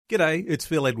G'day, it's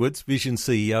Phil Edwards, Vision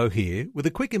CEO here, with a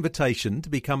quick invitation to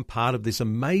become part of this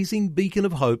amazing beacon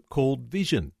of hope called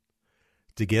Vision.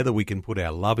 Together we can put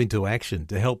our love into action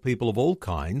to help people of all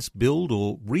kinds build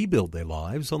or rebuild their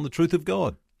lives on the truth of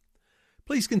God.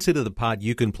 Please consider the part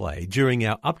you can play during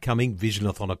our upcoming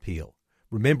Visionathon appeal,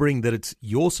 remembering that it's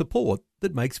your support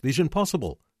that makes Vision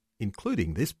possible,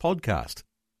 including this podcast.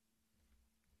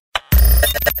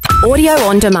 Audio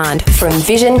on demand from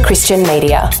Vision Christian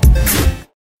Media.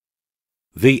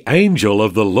 The Angel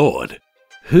of the Lord.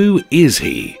 Who is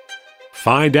he?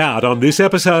 Find out on this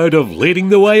episode of Leading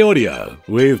the Way Audio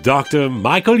with Dr.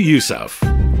 Michael Youssef.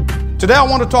 Today I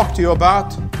want to talk to you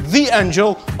about the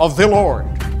angel of the Lord,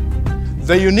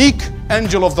 the unique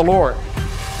angel of the Lord.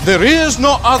 There is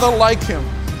no other like him.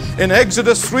 In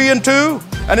Exodus 3:2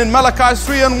 and in Malachi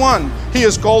 3:1, he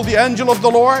is called the angel of the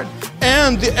Lord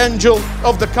and the angel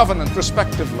of the covenant,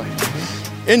 respectively.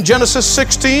 In Genesis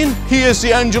 16, he is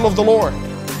the angel of the Lord.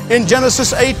 In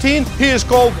Genesis 18, he is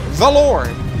called the Lord.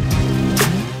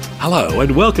 Hello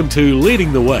and welcome to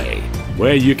Leading the Way,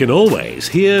 where you can always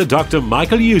hear Dr.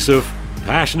 Michael Youssef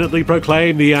passionately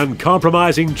proclaim the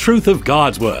uncompromising truth of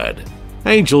God's Word.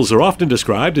 Angels are often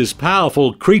described as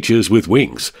powerful creatures with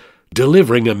wings,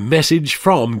 delivering a message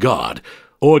from God,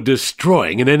 or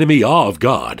destroying an enemy of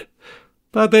God.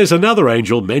 But there's another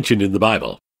angel mentioned in the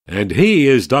Bible, and he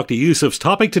is Dr. Youssef's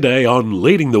topic today on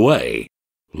Leading the Way.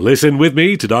 Listen with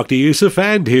me to Dr. Youssef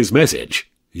and his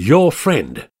message, Your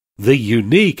Friend, the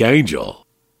Unique Angel.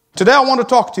 Today I want to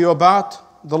talk to you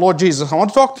about the Lord Jesus. I want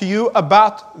to talk to you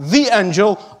about the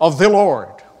angel of the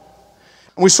Lord.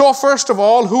 We saw first of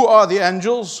all who are the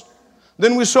angels.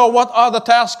 Then we saw what are the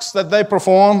tasks that they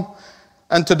perform.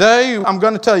 And today I'm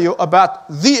going to tell you about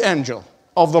the angel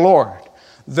of the Lord,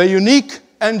 the unique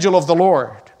angel of the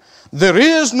Lord. There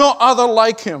is no other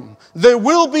like him. There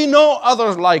will be no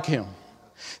other like him.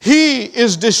 He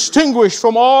is distinguished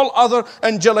from all other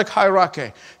angelic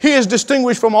hierarchy. He is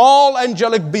distinguished from all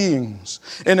angelic beings.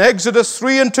 In Exodus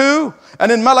 3:2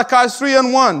 and in Malachi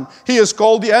 3:1, he is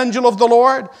called the angel of the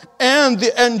Lord and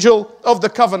the angel of the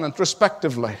covenant,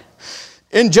 respectively.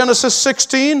 In Genesis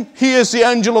 16, he is the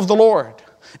angel of the Lord.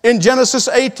 In Genesis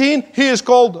 18, he is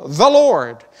called the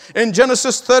Lord. In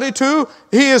Genesis 32,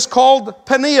 he is called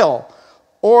Peniel,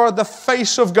 or the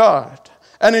face of God.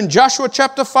 And in Joshua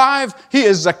chapter 5, he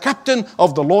is the captain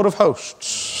of the Lord of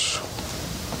hosts.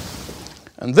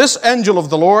 And this angel of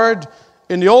the Lord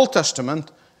in the Old Testament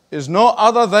is no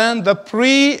other than the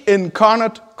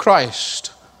pre-incarnate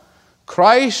Christ.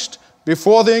 Christ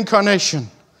before the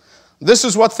incarnation. This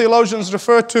is what theologians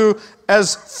refer to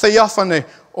as theophany,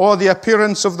 or the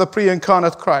appearance of the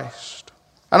pre-incarnate Christ.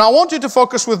 And I want you to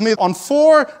focus with me on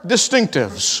four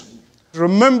distinctives.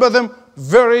 Remember them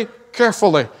very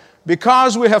carefully,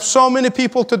 because we have so many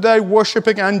people today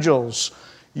worshiping angels.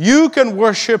 You can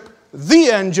worship the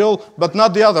angel, but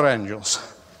not the other angels.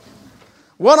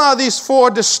 What are these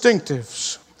four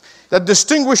distinctives that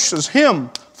distinguishes him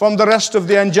from the rest of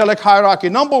the angelic hierarchy?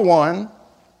 Number one,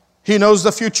 he knows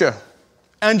the future.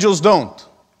 Angels don't.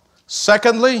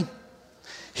 Secondly,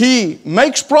 he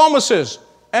makes promises.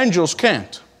 Angels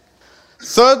can't.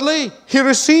 Thirdly, he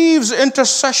receives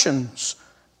intercessions.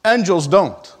 Angels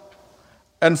don't.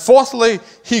 And fourthly,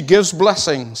 he gives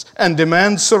blessings and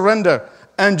demands surrender.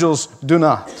 Angels do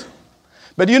not.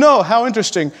 But you know how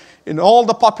interesting, in all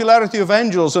the popularity of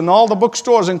angels and all the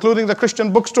bookstores, including the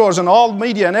Christian bookstores and all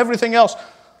media and everything else,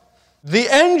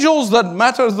 the angels that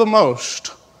matter the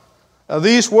most,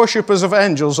 these worshippers of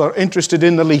angels are interested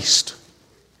in the least.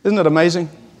 Isn't it amazing?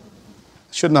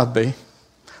 Should not be.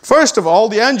 First of all,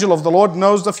 the angel of the Lord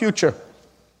knows the future.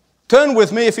 Turn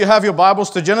with me, if you have your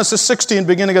Bibles, to Genesis 16,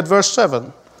 beginning at verse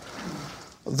 7.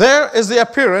 There is the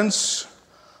appearance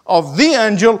of the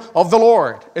angel of the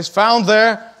Lord. It's found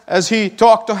there as he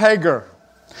talked to Hagar.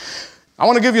 I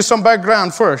want to give you some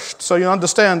background first so you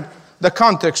understand the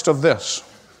context of this.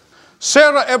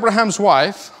 Sarah, Abraham's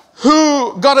wife,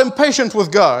 who got impatient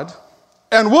with God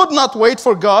and would not wait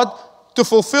for God to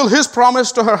fulfill his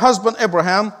promise to her husband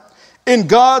Abraham in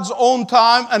God's own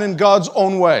time and in God's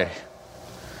own way.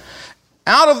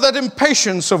 Out of that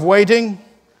impatience of waiting,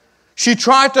 she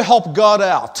tried to help God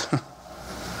out.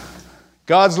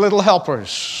 God's little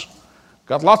helpers.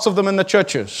 Got lots of them in the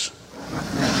churches.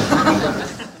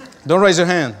 Don't raise your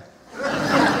hand.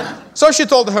 So she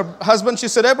told her husband, she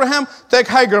said, Abraham, take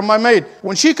Hagar, my maid.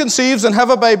 When she conceives and have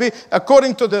a baby,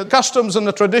 according to the customs and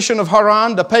the tradition of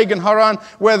Haran, the pagan Haran,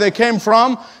 where they came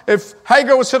from, if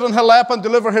Hagar would sit on her lap and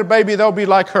deliver her baby, they'll be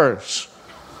like hers.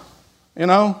 You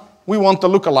know, we want the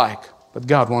look-alike, but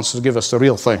God wants to give us the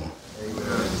real thing.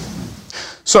 Amen.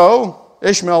 So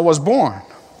Ishmael was born.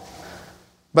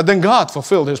 But then God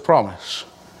fulfilled His promise.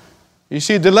 You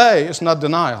see, delay is not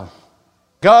denial.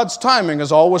 God's timing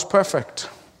is always perfect.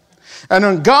 And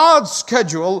on God's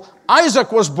schedule,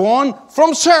 Isaac was born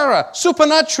from Sarah,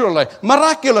 supernaturally,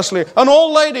 miraculously, an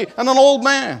old lady and an old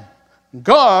man.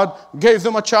 God gave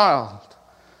them a child.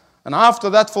 And after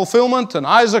that fulfillment, and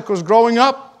Isaac was growing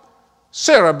up,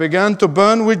 Sarah began to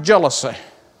burn with jealousy.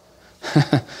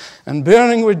 And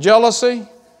burning with jealousy,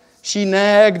 she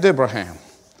nagged Abraham.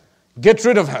 Get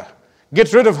rid of her.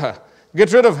 Get rid of her.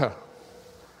 Get rid of her.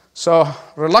 So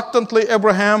reluctantly,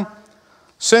 Abraham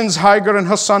sends Hagar and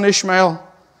her son Ishmael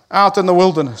out in the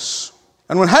wilderness.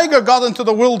 And when Hagar got into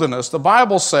the wilderness, the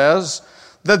Bible says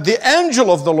that the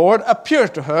angel of the Lord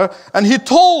appeared to her, and he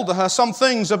told her some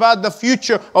things about the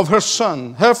future of her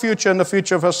son, her future and the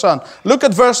future of her son. Look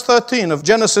at verse 13 of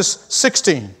Genesis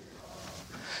 16.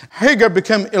 Hagar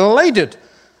became elated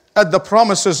at the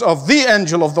promises of the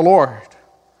angel of the Lord.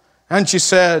 And she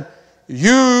said,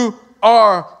 "You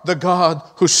are the God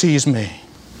who sees me."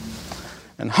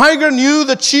 And Hagar knew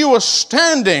that she was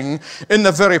standing in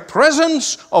the very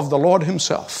presence of the Lord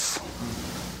Himself.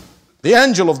 The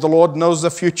angel of the Lord knows the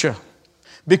future,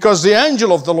 because the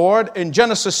angel of the Lord in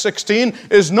Genesis 16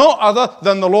 is no other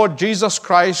than the Lord Jesus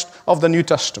Christ of the New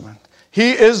Testament.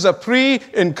 He is a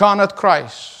pre-incarnate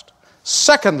Christ.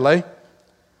 Secondly,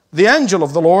 the angel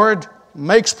of the Lord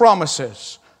makes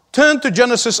promises. Turn to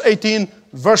Genesis 18,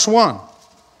 verse 1.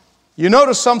 You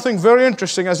notice something very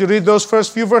interesting as you read those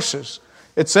first few verses.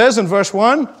 It says in verse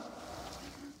 1,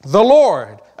 the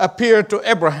Lord appeared to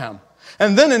Abraham.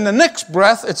 And then in the next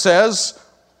breath it says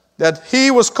that he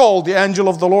was called the angel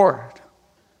of the Lord.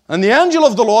 And the angel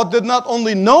of the Lord did not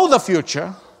only know the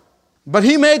future, but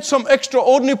he made some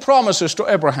extraordinary promises to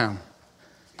Abraham.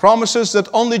 Promises that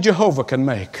only Jehovah can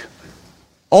make.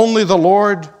 Only the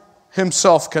Lord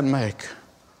Himself can make.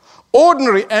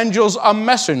 Ordinary angels are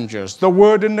messengers. The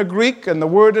word in the Greek and the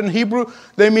word in Hebrew,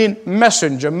 they mean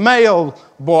messenger, mail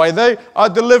boy. They are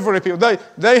delivery people.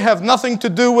 They have nothing to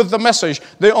do with the message.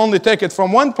 They only take it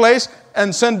from one place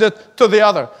and send it to the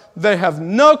other. They have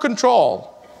no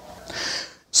control.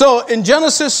 So in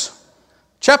Genesis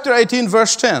chapter 18,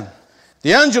 verse 10,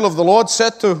 the angel of the Lord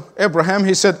said to Abraham,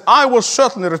 he said, "I will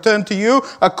certainly return to you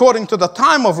according to the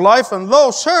time of life, and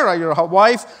lo, Sarah, your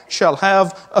wife, shall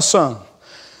have a son."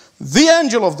 The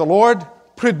angel of the Lord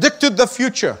predicted the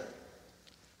future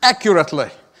accurately.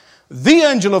 The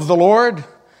angel of the Lord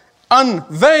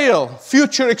unveiled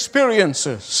future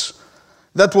experiences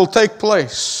that will take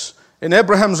place in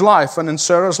Abraham's life and in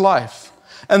Sarah's life.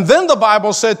 And then the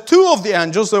Bible said two of the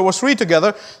angels, there were three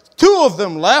together, two of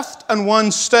them left and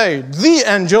one stayed. The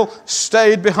angel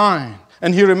stayed behind,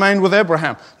 and he remained with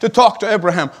Abraham to talk to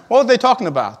Abraham. What were they talking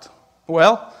about?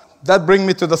 Well, that brings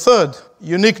me to the third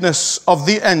uniqueness of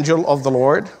the angel of the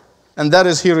Lord, and that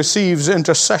is he receives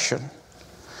intercession.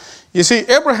 You see,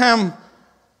 Abraham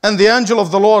and the angel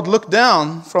of the Lord looked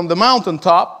down from the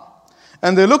mountaintop,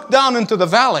 and they looked down into the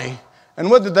valley, and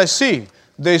what did they see?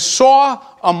 They saw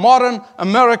a modern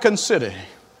American city.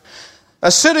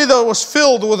 A city that was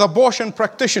filled with abortion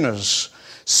practitioners.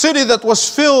 City that was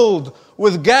filled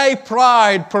with gay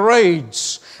pride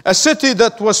parades. A city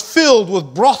that was filled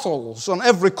with brothels on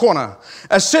every corner.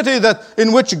 A city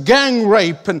in which gang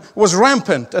rape was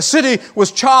rampant. A city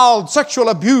with child sexual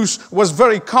abuse was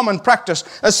very common practice.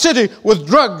 A city with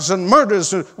drugs and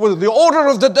murders was the order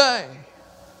of the day.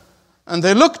 And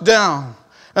they looked down,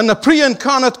 and the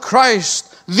pre-incarnate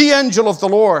Christ, the angel of the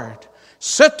Lord,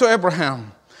 said to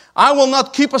Abraham, "I will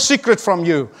not keep a secret from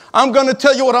you. I'm going to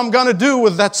tell you what I'm going to do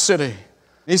with that city."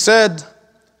 He said,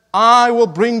 "I will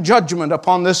bring judgment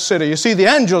upon this city." You see, the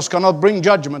angels cannot bring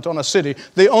judgment on a city.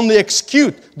 They only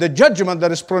execute the judgment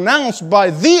that is pronounced by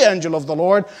the angel of the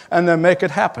Lord, and they make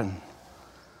it happen.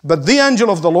 But the angel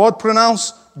of the Lord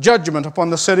pronounced judgment upon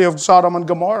the city of Sodom and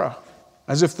Gomorrah,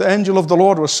 as if the angel of the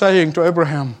Lord was saying to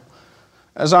Abraham,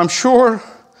 as I'm sure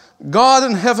God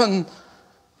in heaven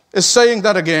is saying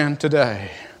that again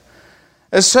today,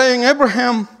 is saying,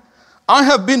 "Abraham, I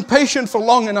have been patient for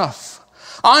long enough.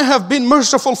 I have been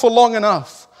merciful for long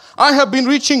enough. I have been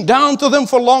reaching down to them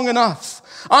for long enough.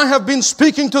 I have been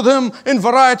speaking to them in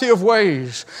variety of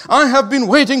ways. I have been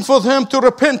waiting for them to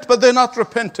repent, but they're not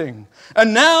repenting.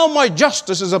 And now my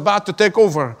justice is about to take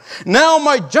over. Now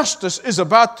my justice is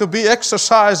about to be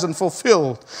exercised and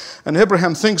fulfilled." And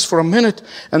Abraham thinks for a minute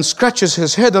and scratches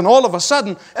his head, and all of a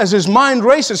sudden, as his mind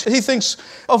races, he thinks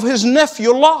of his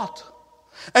nephew Lot.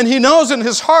 And he knows in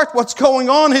his heart what's going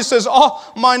on. He says, "Oh,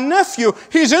 my nephew,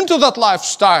 he's into that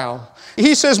lifestyle."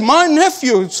 He says, "My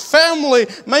nephew's family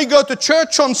may go to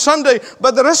church on Sunday,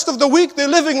 but the rest of the week they're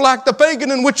living like the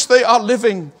pagan in which they are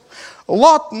living.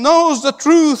 Lot knows the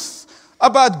truth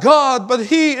about God, but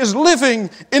he is living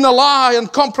in a lie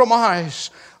and compromise.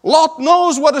 Lot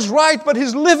knows what is right, but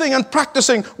he's living and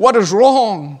practicing what is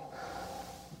wrong.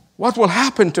 What will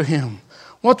happen to him?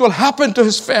 What will happen to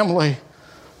his family?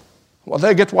 Will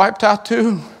they get wiped out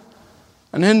too?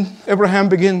 And then Abraham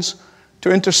begins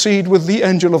to intercede with the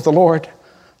angel of the Lord,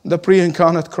 the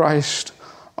pre-incarnate Christ,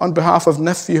 on behalf of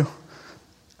nephew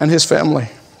and his family.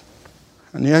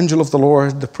 And the angel of the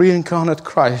Lord, the pre-incarnate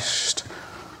Christ,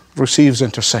 receives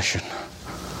intercession.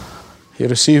 He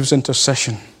receives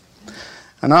intercession.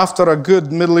 And after a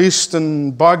good Middle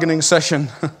Eastern bargaining session,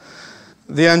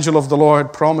 the angel of the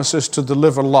Lord promises to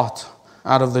deliver Lot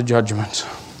out of the judgment.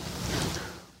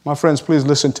 My friends, please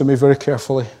listen to me very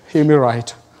carefully. Hear me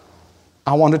right.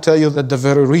 I want to tell you that the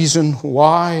very reason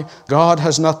why God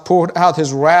has not poured out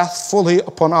His wrath fully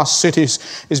upon our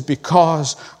cities is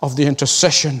because of the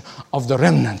intercession of the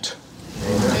remnant.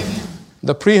 Amen.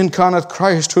 The pre-incarnate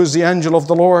Christ, who is the angel of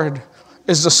the Lord,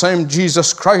 is the same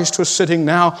Jesus Christ who is sitting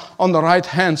now on the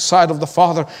right-hand side of the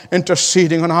Father,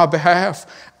 interceding on our behalf,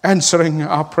 answering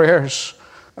our prayers,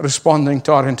 responding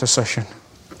to our intercession.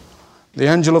 The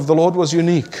angel of the Lord was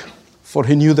unique, for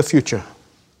he knew the future.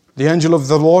 The angel of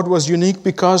the Lord was unique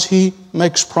because he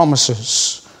makes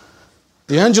promises.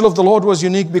 The angel of the Lord was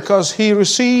unique because he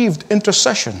received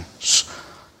intercessions.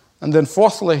 And then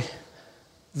fourthly,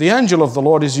 the angel of the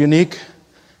Lord is unique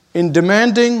in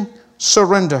demanding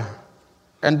surrender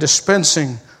and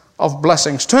dispensing of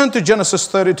blessings. Turn to Genesis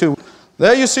 32.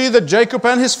 There you see that Jacob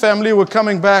and his family were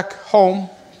coming back home.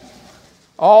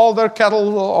 All their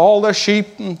cattle, all their sheep,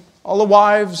 and all the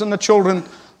wives and the children,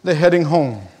 they're heading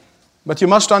home. But you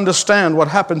must understand what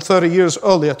happened 30 years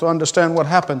earlier to understand what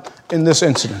happened in this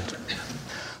incident.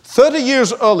 30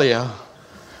 years earlier,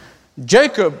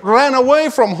 Jacob ran away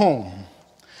from home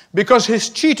because he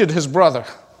cheated his brother.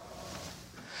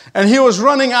 And he was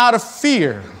running out of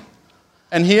fear.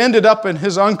 And he ended up in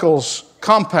his uncle's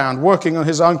compound, working on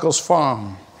his uncle's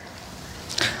farm.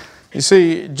 You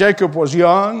see, Jacob was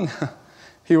young,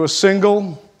 he was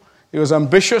single, he was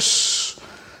ambitious,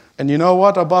 and you know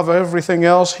what? Above everything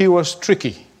else, he was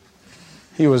tricky.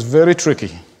 He was very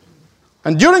tricky.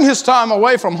 And during his time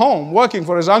away from home, working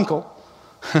for his uncle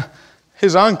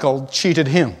cheated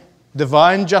him.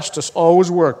 Divine justice always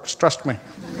works, trust me.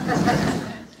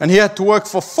 And he had to work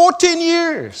for 14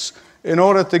 years in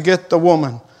order to get the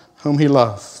woman whom he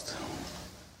loved.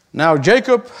 Now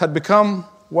Jacob had become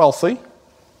wealthy.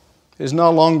 He's no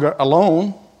longer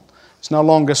alone. He's no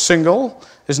longer single.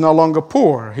 He's no longer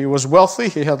poor. He was wealthy.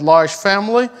 He had a large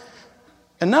family.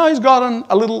 And now he's gotten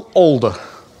a little older.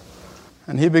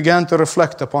 And he began to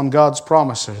reflect upon God's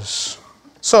promises.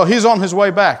 So he's on his way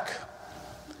back.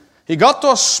 He got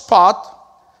to a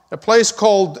spot, a place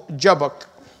called Jabbok.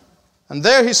 And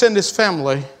there he sent his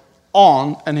family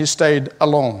on, and he stayed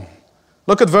alone.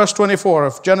 Look at verse 24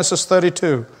 of Genesis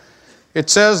 32. It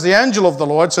says, the angel of the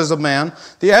Lord, says the man,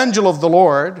 the angel of the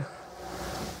Lord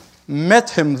met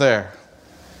him there.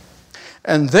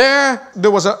 And there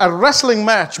was a wrestling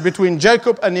match between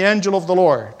Jacob and the angel of the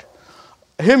Lord.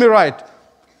 Hear me right.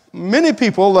 Many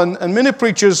people and many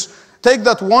preachers take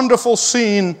that wonderful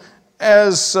scene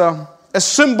as a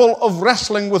symbol of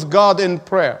wrestling with God in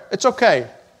prayer. It's okay.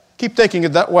 Keep taking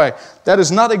it that way. That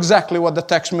is not exactly what the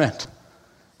text meant.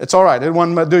 It's all right. It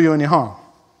won't do you any harm.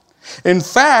 In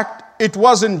fact, it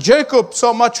wasn't Jacob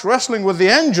so much wrestling with the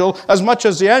angel as much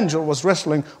as the angel was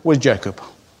wrestling with Jacob.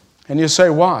 And you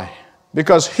say, why?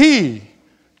 Because he,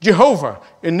 Jehovah,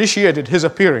 initiated his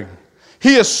appearing.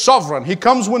 He is sovereign. He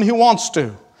comes when he wants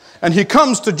to. And he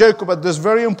comes to Jacob at this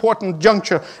very important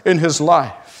juncture in his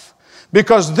life.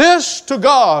 Because this, to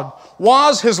God,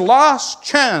 was his last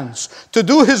chance to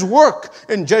do his work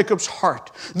in Jacob's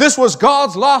heart. This was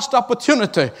God's last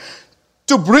opportunity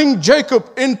to bring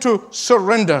Jacob into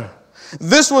surrender.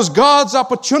 This was God's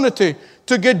opportunity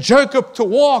to get Jacob to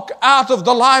walk out of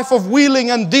the life of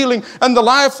wheeling and dealing and the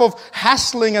life of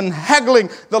hassling and haggling,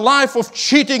 the life of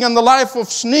cheating and the life of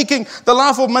sneaking, the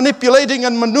life of manipulating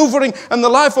and maneuvering and the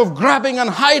life of grabbing and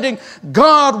hiding.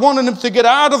 God wanted him to get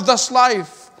out of this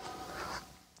life.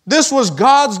 This was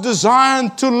God's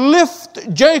design to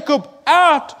lift Jacob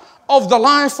out of the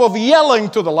life of yelling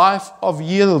to the life of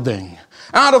yielding.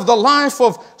 Out of the life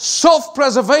of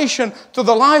self-preservation to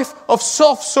the life of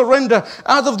self-surrender.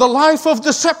 Out of the life of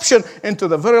deception into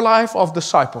the very life of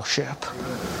discipleship.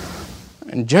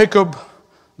 And Jacob,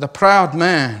 the proud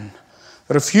man,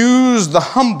 refused the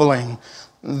humbling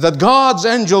that God's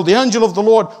angel, the angel of the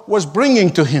Lord, was bringing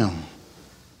to him.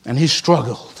 And he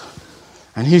struggled.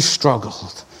 And he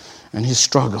struggled. And he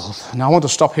struggled. Now I want to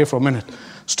stop here for a minute.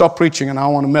 Stop preaching and I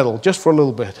want to meddle just for a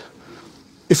little bit.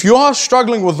 If you are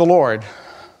struggling with the Lord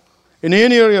in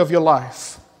any area of your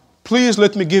life, please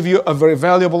let me give you a very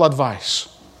valuable advice.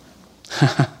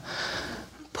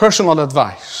 Personal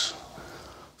advice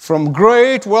from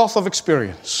great wealth of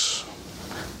experience.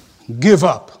 Give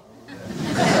up.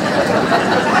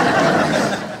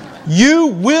 You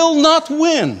will not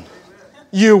win.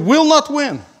 You will not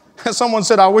win. Someone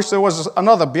said, I wish there was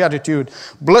another beatitude.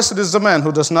 Blessed is the man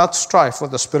who does not strive for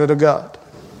the Spirit of God.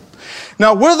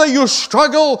 Now, whether your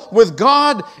struggle with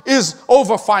God is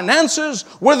over finances,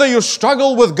 whether you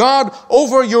struggle with God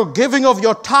over your giving of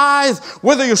your tithe,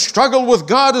 whether your struggle with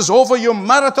God is over your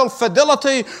marital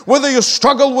fidelity, whether your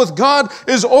struggle with God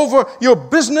is over your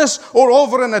business or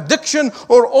over an addiction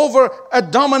or over a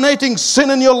dominating sin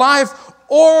in your life,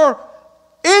 or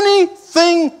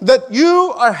anything that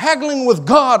you are haggling with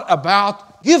God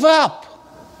about, give up.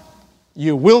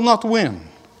 You will not win.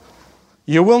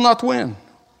 You will not win.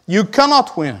 You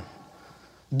cannot win.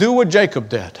 Do what Jacob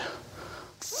did.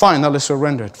 Finally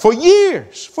surrendered. For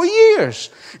years,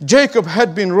 Jacob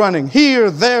had been running here,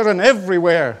 there, and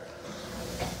everywhere.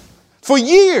 For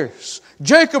years,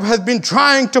 Jacob had been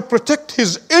trying to protect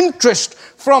his interest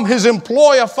from his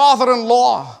employer,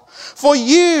 father-in-law. For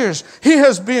years, he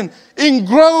has been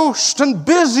engrossed and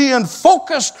busy and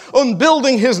focused on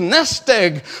building his nest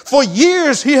egg. For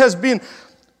years, he has been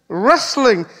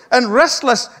wrestling and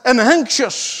restless and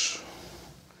anxious.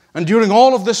 And during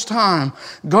all of this time,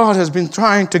 God has been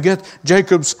trying to get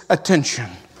Jacob's attention.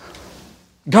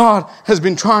 God has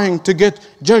been trying to get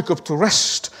Jacob to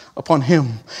rest upon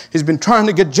him. He's been trying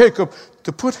to get Jacob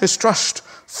to put his trust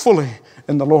fully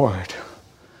in the Lord.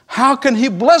 How can he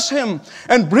bless him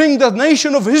and bring the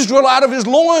nation of Israel out of his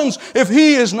loins if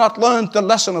he has not learned the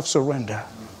lesson of surrender?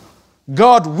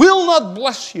 God will not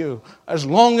bless you as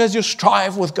long as you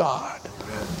strive with God.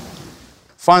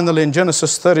 Finally, in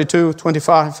Genesis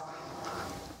 32:25,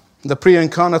 the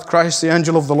pre-incarnate Christ, the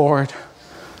angel of the Lord,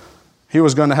 he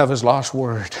was going to have his last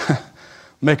word.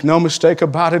 Make no mistake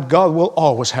about it, God will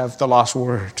always have the last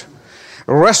word.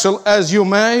 Wrestle as you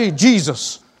may,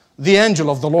 Jesus, the angel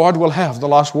of the Lord, will have the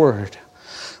last word.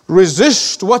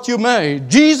 Resist what you may,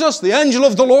 Jesus, the angel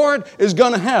of the Lord, is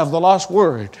going to have the last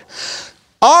word.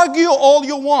 Argue all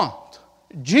you want,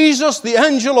 Jesus, the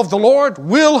angel of the Lord,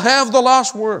 will have the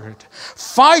last word.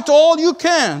 Fight all you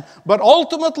can, but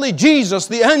ultimately Jesus,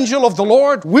 the angel of the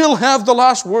Lord, will have the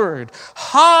last word.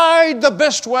 Hide the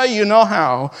best way you know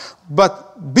how,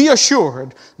 but be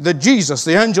assured that Jesus,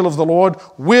 the angel of the Lord,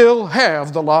 will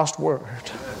have the last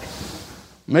word.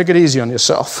 Make it easy on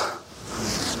yourself.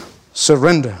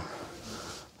 Surrender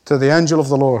to the angel of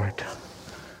the Lord,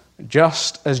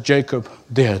 just as Jacob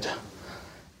did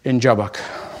in Jabbok.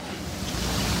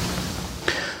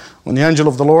 When the angel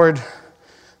of the Lord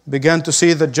began to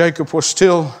see that Jacob was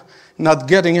still not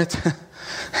getting it,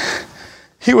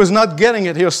 he was not getting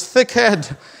it. He was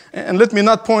thick-headed. And let me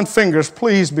not point fingers,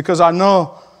 please, because I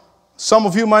know some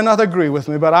of you might not agree with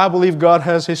me, but I believe God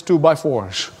has his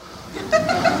 2x4s.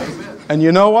 And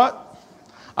you know what?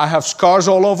 I have scars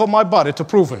all over my body to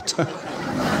prove it.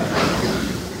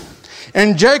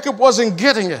 And Jacob wasn't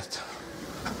getting it.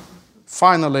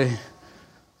 Finally,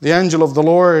 the angel of the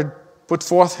Lord put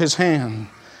forth his hand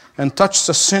and touched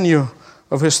the sinew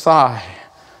of his thigh,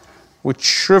 which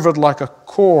shivered like a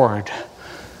cord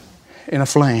in a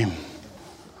flame.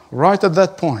 Right at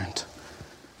that point,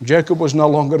 Jacob was no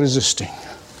longer resisting.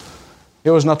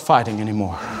 He was not fighting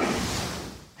anymore.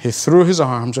 He threw his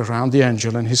arms around the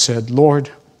angel and he said, Lord,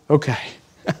 okay,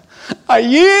 I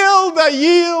yield,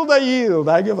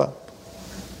 I give up.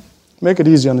 Make it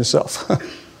easy on yourself.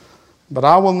 But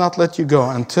I will not let you go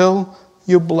until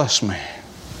you bless me.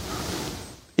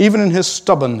 Even in his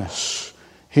stubbornness,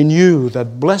 he knew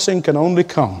that blessing can only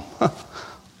come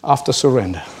after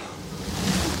surrender.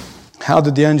 How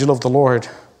did the angel of the Lord,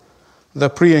 the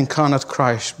pre-incarnate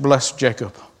Christ, bless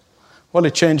Jacob? Well,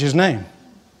 he changed his name.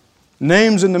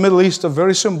 Names in the Middle East are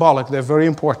very symbolic. They're very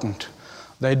important.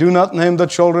 They do not name the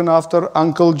children after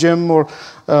Uncle Jim or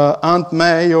Aunt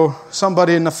May or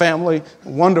somebody in the family,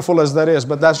 wonderful as that is,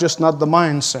 but that's just not the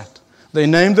mindset. They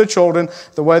name their children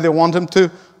the way they want them to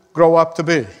grow up to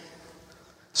be.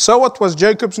 So what was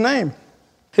Jacob's name?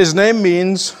 His name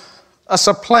means a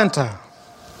supplanter.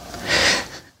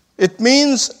 It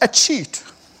means a cheat.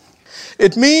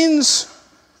 It means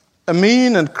a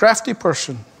mean and crafty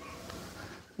person.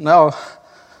 Now,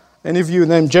 any of you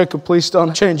named Jacob, please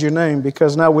don't change your name,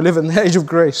 because now we live in the age of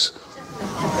grace.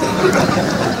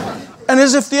 And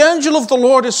as if the angel of the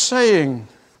Lord is saying,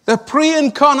 the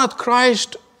pre-incarnate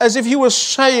Christ, as if he was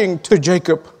saying to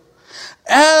Jacob,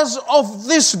 as of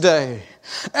this day,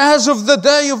 As of the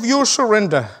day of your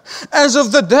surrender, as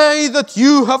of the day that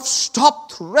you have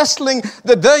stopped wrestling,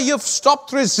 the day you've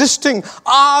stopped resisting,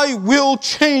 I will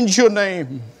change your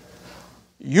name.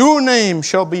 Your name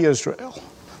shall be Israel.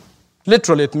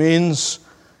 Literally, it means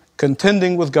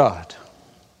contending with God.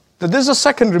 But there's a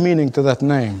secondary meaning to that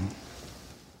name.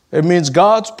 It means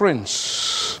God's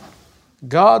prince.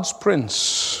 God's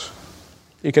prince.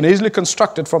 You can easily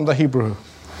construct it from the Hebrew.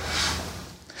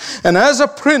 And as a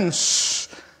prince,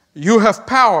 you have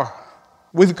power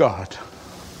with God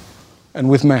and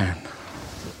with man.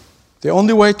 The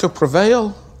only way to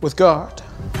prevail with God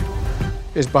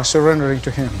is by surrendering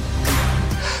to Him.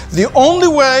 The only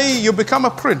way you become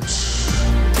a prince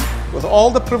with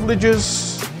all the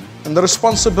privileges and the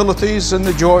responsibilities and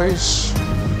the joys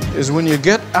is when you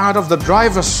get out of the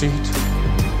driver's seat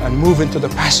and move into the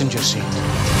passenger seat.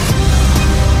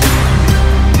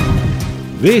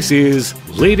 This is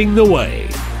Leading the Way.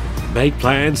 Make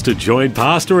plans to join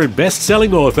pastor and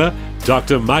best-selling author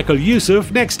Dr. Michael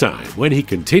Youssef next time when he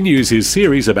continues his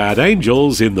series about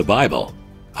angels in the Bible.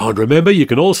 Oh, and remember, you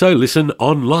can also listen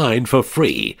online for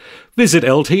free. Visit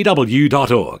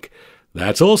ltw.org.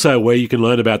 That's also where you can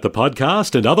learn about the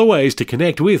podcast and other ways to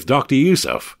connect with Dr.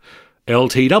 Youssef.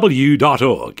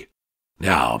 ltw.org.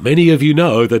 Now, many of you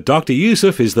know that Dr.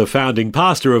 Youssef is the founding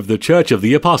pastor of the Church of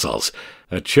the Apostles,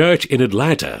 a church in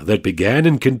Atlanta that began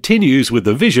and continues with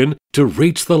the vision to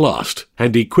reach the lost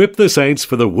and equip the saints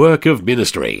for the work of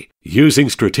ministry, using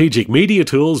strategic media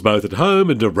tools both at home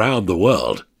and around the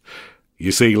world.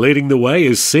 You see, Leading the Way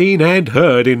is seen and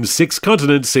heard in 6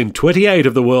 continents in 28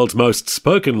 of the world's most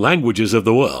spoken languages of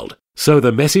the world. So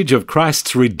the message of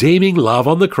Christ's redeeming love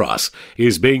on the cross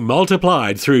is being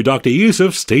multiplied through Dr.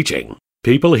 Youssef's teaching.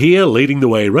 People hear Leading the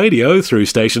Way radio through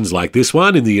stations like this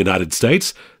one in the United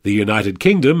States, the United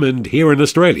Kingdom, and here in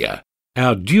Australia.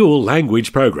 Our dual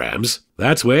language programs,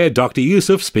 that's where Dr.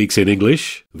 Youssef speaks in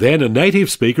English, then a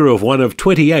native speaker of one of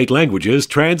 28 languages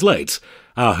translates,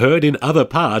 are heard in other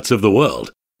parts of the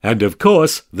world. And of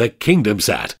course, the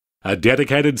KingdomSat, a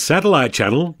dedicated satellite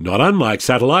channel, not unlike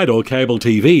satellite or cable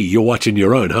TV you watch in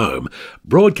your own home,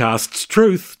 broadcasts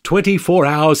truth 24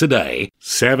 hours a day,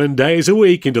 7 days a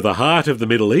week into the heart of the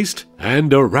Middle East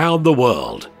and around the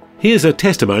world. Here's a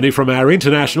testimony from our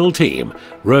international team,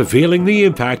 revealing the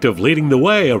impact of leading the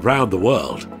way around the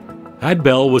world.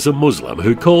 Adbel was a Muslim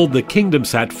who called the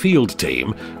KingdomSat field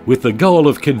team with the goal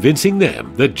of convincing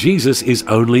them that Jesus is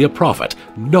only a prophet,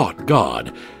 not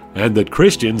God, and that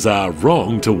Christians are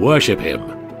wrong to worship him.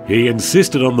 He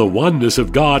insisted on the oneness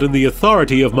of God and the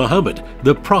authority of Muhammad,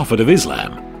 the prophet of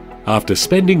Islam. After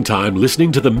spending time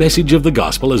listening to the message of the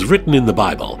gospel as written in the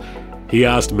Bible, he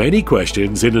asked many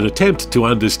questions in an attempt to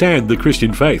understand the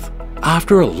Christian faith.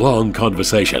 After a long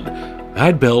conversation,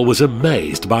 Adbel was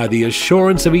amazed by the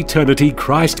assurance of eternity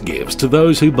Christ gives to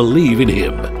those who believe in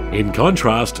him, in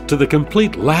contrast to the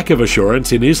complete lack of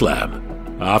assurance in Islam.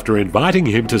 After inviting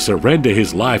him to surrender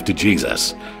his life to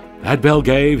Jesus, Adbel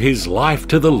gave his life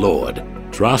to the Lord,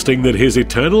 trusting that his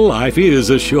eternal life is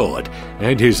assured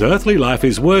and his earthly life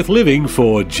is worth living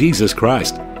for Jesus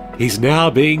Christ. He's now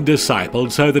being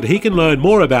discipled so that he can learn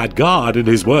more about God and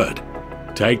his Word.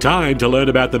 Take time to learn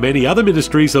about the many other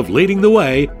ministries of Leading the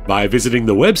Way by visiting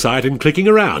the website and clicking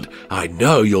around. I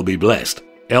know you'll be blessed.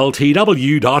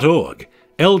 ltw.org,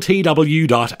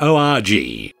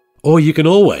 ltw.org. Or you can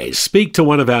always speak to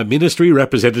one of our ministry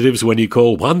representatives when you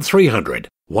call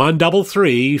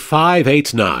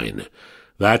 1300-133-589.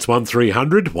 That's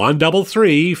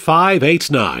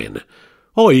 1300-133-589.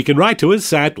 Or you can write to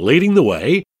us at Leading the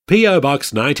Way, P.O.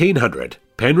 Box 1900,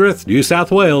 Penrith, New South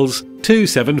Wales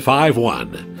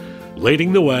 2751.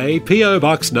 Leading the Way, P.O.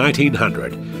 Box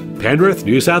 1900, Penrith,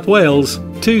 New South Wales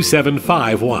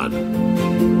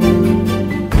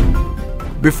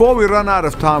 2751. Before we run out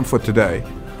of time for today,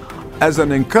 as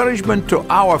an encouragement to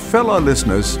our fellow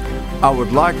listeners, I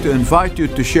would like to invite you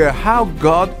to share how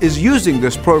God is using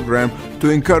this program to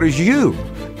encourage you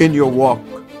in your walk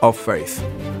of faith.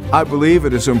 I believe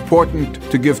it is important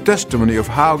to give testimony of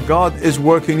how God is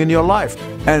working in your life.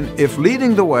 And if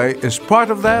Leading the Way is part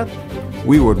of that,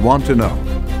 we would want to know.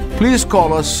 Please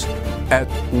call us at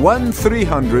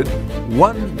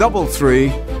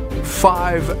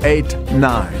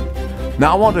 1-300-133-589.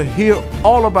 Now I want to hear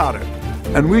all about it,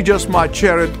 and we just might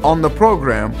share it on the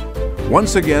program.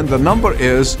 Once again, the number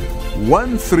is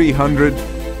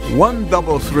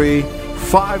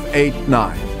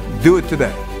 1-300-133-589. Do it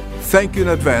today. Thank you in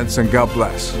advance, and God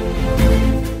bless.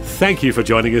 Thank you for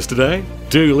joining us today.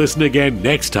 Do listen again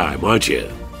next time, won't you?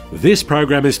 This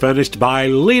program is furnished by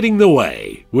Leading the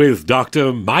Way with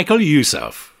Dr. Michael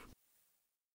Youssef.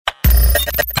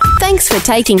 Thanks for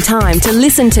taking time to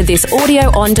listen to this audio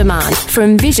on demand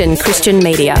from Vision Christian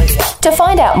Media. To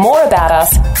find out more about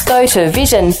us, go to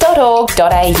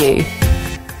vision.org.au.